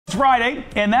It's Friday,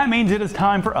 and that means it is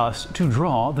time for us to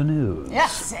draw the news.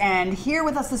 Yes, and here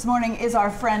with us this morning is our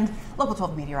friend, Local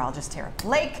 12 meteorologist Tera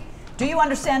Blake. Do you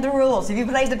understand the rules? Have you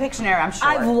played the Pictionary? I'm sure.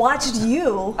 I've watched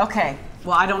you. Okay.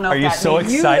 Well, I don't know. Are if you that so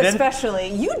means excited? You especially.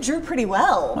 You drew pretty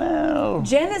well. Well,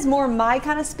 Jen is more my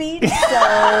kind of speed, so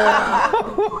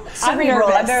I'm cerebral.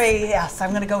 nervous. I'm very I'm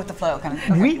going to go with the flow. Kind of.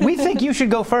 Okay. we think you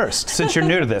should go first since you're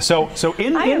new to this. So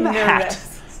in the hat,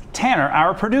 Tanner,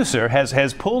 our producer,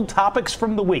 has pulled topics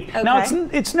from the week. Okay. Now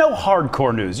it's no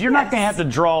hardcore news. You're not going to have to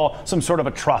draw some sort of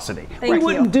atrocity. We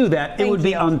wouldn't do that. It would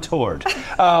be untoward.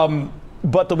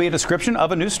 But there'll be a description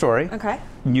of a news story. Okay.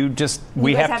 You guys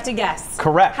have to guess.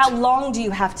 Correct. How long do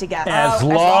you have to guess? As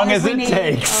long as it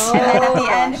takes. Oh, and then at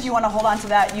the end, if you want to hold on to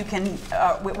that, you can.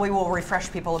 We will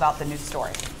refresh people about the news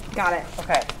story. Got it.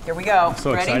 Okay, here we go. I'm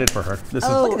so Ready? excited for her. This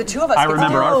Look at the two of us. I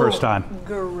remember our first time.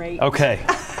 Great. Okay.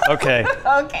 Okay.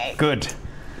 Okay. Good.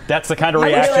 That's the kind of I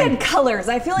wish we reaction. had colors.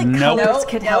 I feel like Nope. colors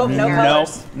could help. No here.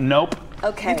 colors. Nope.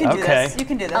 Okay. You can do Okay. this. You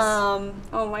can do this.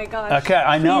 Oh my gosh. Okay,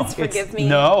 I know. Please forgive me.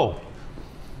 No.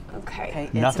 Okay.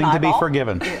 It's Nothing an to be eyeball.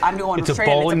 forgiven. I'm going It's a straight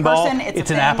in. bowling ball. It's a person,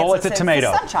 It's an apple. It's a tomato.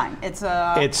 It's sunshine. It's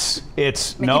a.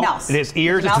 It's Mickey no. Mouse. It has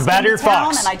ears. Mickey It's a Mouse came bat-eared to town,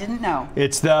 fox. And I didn't know.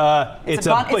 It's a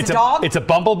dog. It's a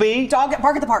bumblebee. Dog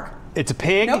bark at the park. It's a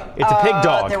pig. Nope. It's a pig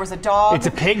dog. There was a dog. It's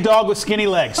a pig dog with skinny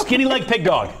legs. Skinny leg pig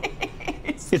dog.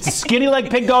 It's a skinny leg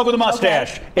pig dog with a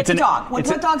mustache. Okay. It's a dog. What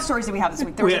dog stories do we have this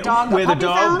week? There was a dog. We had the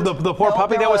dog, found? the poor No,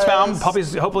 puppy there that was found. was-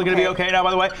 Puppy's hopefully going to be okay now.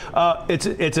 By the way, it's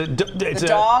a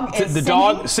dog is the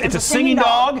dog. singing. It's a singing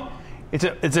dog.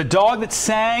 It's a dog that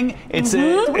sang. It's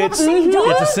a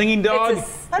singing dog.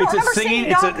 It's a singing.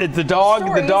 It's a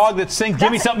dog. The dog that sings.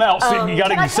 Give me something else. You got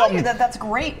to Can I give tell you something. that's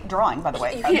great drawing, by the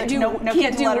way. You can't do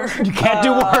can't do words. letters. You can't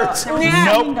do words. There was a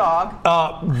singing dog.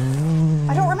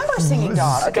 I don't remember a singing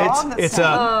dog. A dog that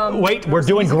sang. Wait, we're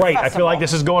doing great. I feel like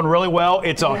this is going really well.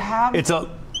 It's a.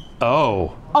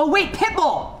 Oh. Oh wait,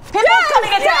 Pitbull. Pitbull's coming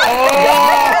at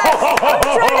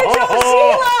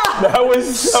That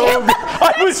was so.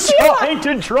 I was trying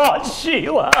to draw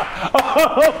Sheila.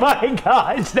 Oh my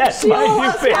gosh, that's my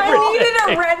new favorite. I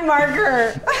needed a red marker.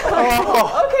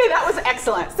 Okay, that was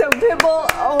excellent. So Pitbull.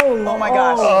 Oh my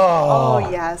gosh. Oh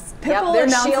yes. Yep, Pitbull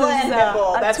there's announces Sheila and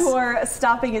Pitbull. a That's- tour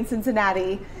stopping in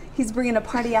Cincinnati. He's bringing a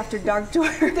party after dark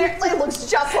tour. It looks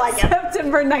just like it.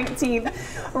 September 19th.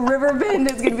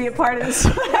 Riverbend is going to be a part of this.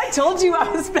 I told you I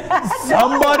was bad.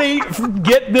 Somebody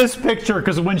get this picture,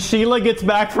 because when Sheila gets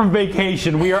back from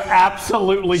vacation, we are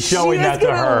absolutely showing that to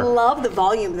her. She's going to love the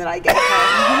volume that I get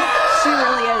her. She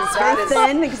really is. Very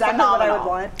thin, exactly what I would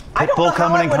want. Pitbull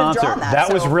coming in concert.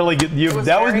 That was really good.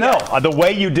 The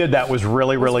way you did that was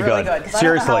really, really good. Seriously. I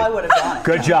don't know how I would have done it.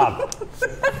 Good job.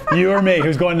 You or me?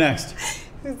 Who's going next?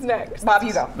 Who's next? Bob,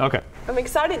 you go. Okay. I'm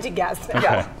excited to guess.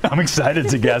 Okay. I'm excited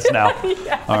to guess now.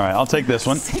 All right, I'll take this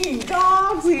one. Singing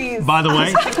dogs, please. By the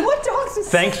way, What dogs is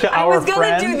thanks to our I was going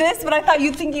friend. to do this, but I thought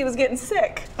you'd think he was getting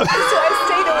sick. So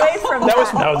I stayed away from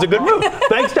That was a good move.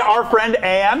 Thanks to our friend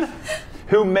Anne,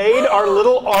 who made our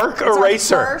little arc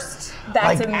eraser.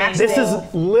 That's amazing. This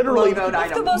is literally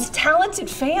the most talented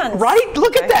fans. right.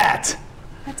 Look at that.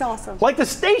 That's awesome. Like the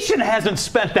station hasn't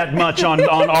spent that much on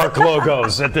ARC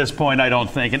logos at this point, I don't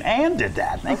think. And Anne did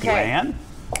that. Thank you, Anne.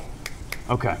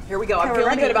 Okay. Here we go. Okay, I'm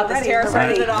feeling good about this. Tara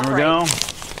started it off Here we go.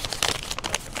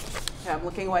 Okay, I'm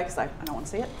looking away because I don't want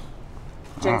to see it.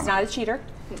 Jen's not a cheater.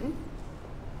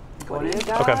 Going in.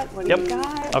 Okay. What do you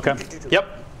got? Okay.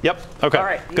 Yep. Okay. All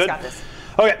right, he's Good. got this.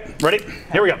 Okay. Ready?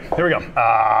 Here we go.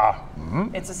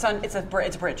 It's a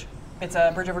bridge. It's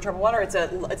a bridge over troubled water. It's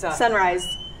a Sunrise.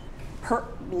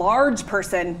 Large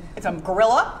person. It's a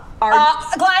gorilla.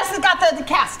 Gladys has got the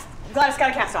cast. Gladys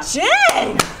got a cast on.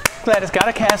 Jen! Glad it's got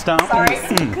a cast on. Sorry.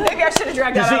 Maybe I should have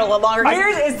dragged that out a little longer.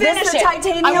 Is this the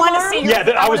titanium I want to arm? see your,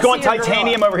 Yeah, I was wanna going see your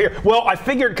titanium gorilla. over here. Well, I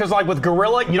figured because like with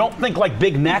gorilla, you don't think like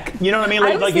big neck. You know what I mean?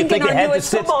 I was Like you think thinking your our head newest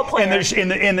just sits football player.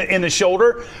 in the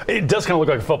shoulder. It does kind of look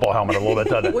like a football helmet a little bit,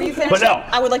 doesn't it? Will you finish But no. it?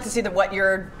 I would like to see what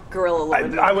your gorilla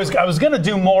looked like. I was gonna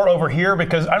do more over here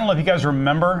because I don't know if you guys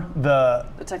remember the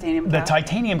titanium cast.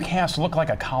 titanium cast looked like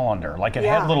a colander, like it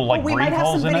had little like we breathe might have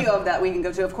holes some in video it. of that we can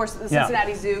go to. Of course, the Yeah.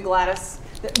 Cincinnati Zoo, Gladys.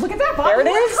 Look at that, Bob. There it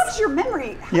is. How does your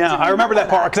memory? Yeah, I remember that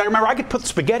part because I remember I could put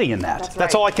spaghetti in that. That's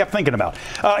right. all I kept thinking about.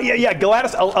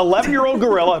 Gladys, 11-year-old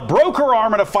gorilla, broke her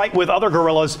arm in a fight with other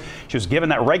gorillas. She was given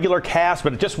that regular cast,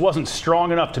 but it just wasn't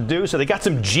strong enough to do. So they got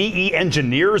some GE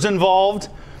engineers involved,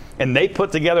 and they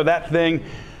put together that thing.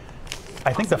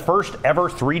 I think the first ever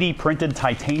 3D printed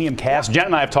titanium cast. Jen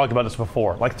and I have talked about this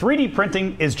before. Like 3D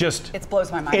printing is just. It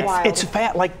blows my mind. It's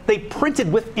fat. Like they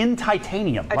printed within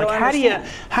titanium. I Like don't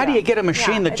how do you get a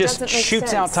machine that it just doesn't make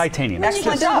shoots out sense. titanium? That's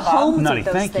just nutty.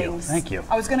 Thank you. things. Thank you.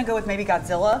 I was gonna go with maybe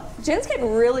Godzilla. Jen's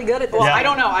getting really good at this. Well, Yeah. I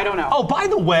don't know. Oh, by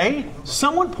the way,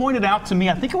 someone pointed out to me,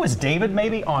 I think it was David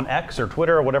maybe on X or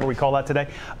Twitter or whatever we call that today,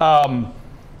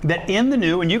 that in the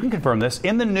new, and you can confirm this,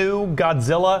 in the new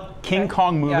Godzilla King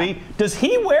Kong movie, does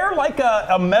he wear like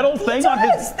a metal thing on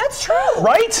his? That's true.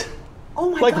 Right?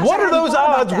 Oh my Like gosh, what I are hadn't those thought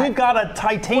about odds? that. We've got a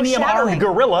titanium Foreshadowing. armed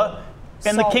gorilla,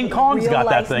 and the So, King Kong's got that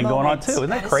real-life thing going on moments. too. Isn't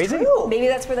that That is crazy? true. Maybe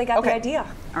that's where they got the Okay. idea.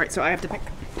 All right, so I have to pick.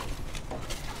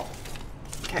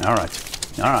 Okay. All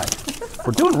right.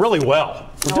 We're doing really well.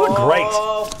 We're doing great.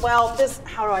 Oh, well,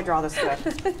 how do I draw this good?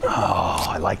 Oh,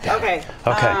 I like that. Okay.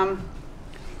 Okay.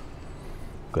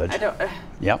 Good. I don't.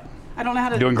 Yep. I don't know how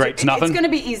to. Doing great. It's nothing? It's going to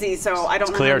be easy, so I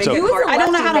don't know clear. how to So- make it You hard. as a I don't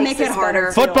know lefty how to makes make it this harder.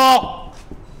 better. Football,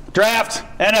 draft,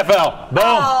 NFL. Boom.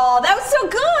 Oh, that was so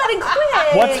good and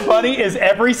quick. What's funny is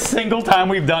every single time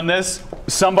we've done this,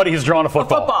 somebody has drawn a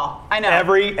football. football. I know.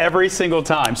 Every single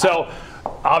time. So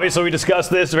obviously we discussed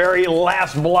this very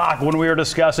last block when we were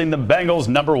discussing the Bengals'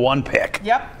 #1 pick.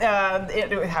 Yep,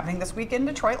 it was happening this week in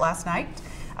Detroit last night.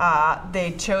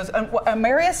 They chose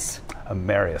Amarius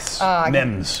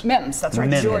Mims. Mims. That's right.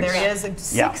 Mims. There he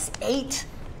is. Yeah. 6'8".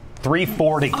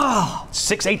 340. Oh.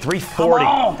 6'8", 340.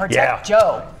 Come on, protect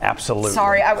Joe. Absolutely.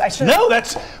 Sorry, I should. No, but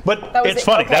That was it's it.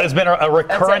 funny. Okay. That has been a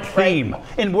recurrent That's it, right. theme.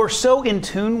 And we're so in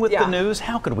tune with Yeah. the news.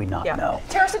 How could we not know?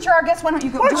 Tara, since you're our guest, why don't you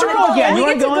go? Why don't you wanna go again? We You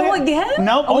get want to go again?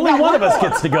 No, Oh, only we got one of one us more.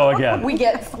 gets to go again. We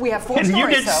have 4 And stories. you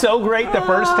did so great the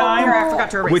first time Tara, I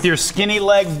forgot to erase. with your skinny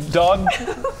leg dog.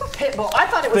 Pitbull. I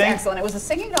thought it was thing. excellent. It was a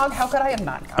singing dog. How could I have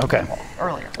not gotten Okay. Pitbull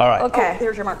earlier? All right. Okay.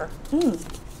 Here's your marker.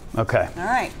 Okay. All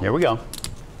right. Here we go.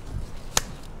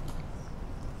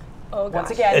 Oh, gosh.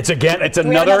 Once again. It's have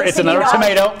another it's singing another dog?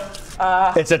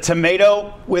 tomato. It's a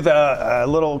tomato with a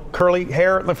little curly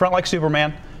hair in the front like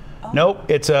Superman. Nope.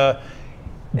 It's a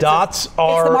dots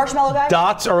are the marshmallow guy?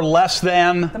 Dots are less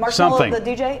than The marshmallow, something. the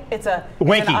DJ. It's a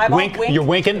Winky, an eyeball. Wink, you're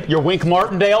winking. You're Wink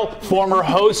Martindale, former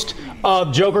host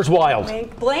of Joker's Wild.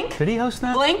 Blink. Did he host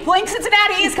that? Blink,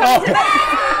 Cincinnati. He's coming tonight.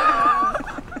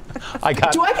 I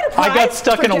got. Do I get a I got prize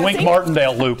stuck for in a Wink guessing?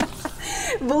 Martindale loop.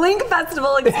 Blink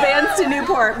Festival expands to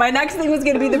Newport. My next thing was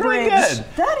going to be the Really bridge. good.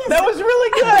 That was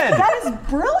really good. That is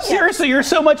brilliant. Seriously, you're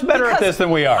so much better at this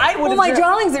than we are. I would Well, have my dra-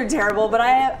 drawings are terrible, but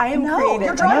I am No, creative.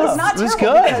 your drawing No, is not it was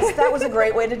terrible good. because that was a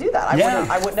great way to do that. I Yeah.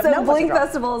 wouldn't have So known. Blink what to draw.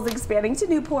 Festival is expanding to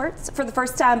Newport. For the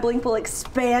first time, Blink will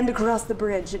expand across the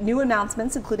bridge. New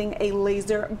announcements, including a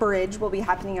laser bridge, will be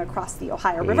happening across the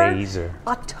Ohio River. Laser.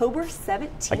 October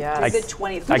 17th I- through the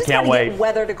 20th. I We just can't gotta wait. Get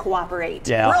weather to cooperate.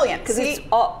 Yeah. Brilliant. Because See, it's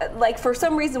all, like, for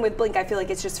some reason with Blink, I feel like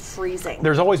it's just freezing.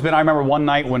 There's always been. I remember one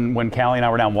night when Callie and I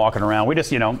were down walking around. We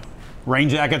just rain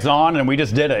jackets on and we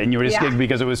just did it. And you were just Yeah.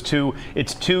 because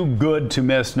it's too good to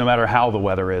miss no matter how the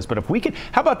weather is. But if we can,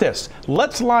 how about this?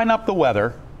 Let's line up the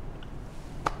weather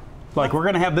like we're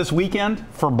going to have this weekend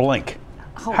for Blink.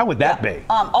 How would that be?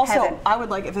 Also, Heaven. I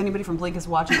would like if anybody from Blink is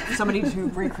watching, somebody to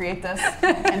recreate this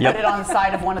and put it on the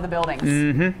side of one of the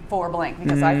buildings for Blink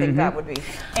because I think that would be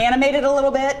animated a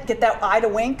little bit. Get that eye to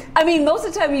wink. I mean, most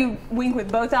of the time you wink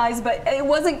with both eyes, but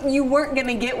you weren't going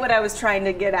to get what I was trying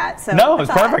to get at. So No, it was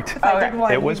I thought perfect. If I did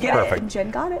one, It was you'd get perfect. and Jen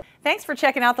got it. Thanks for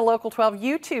checking out the Local 12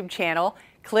 YouTube channel.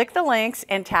 Click the links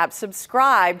and tap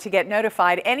subscribe to get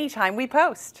notified anytime we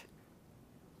post.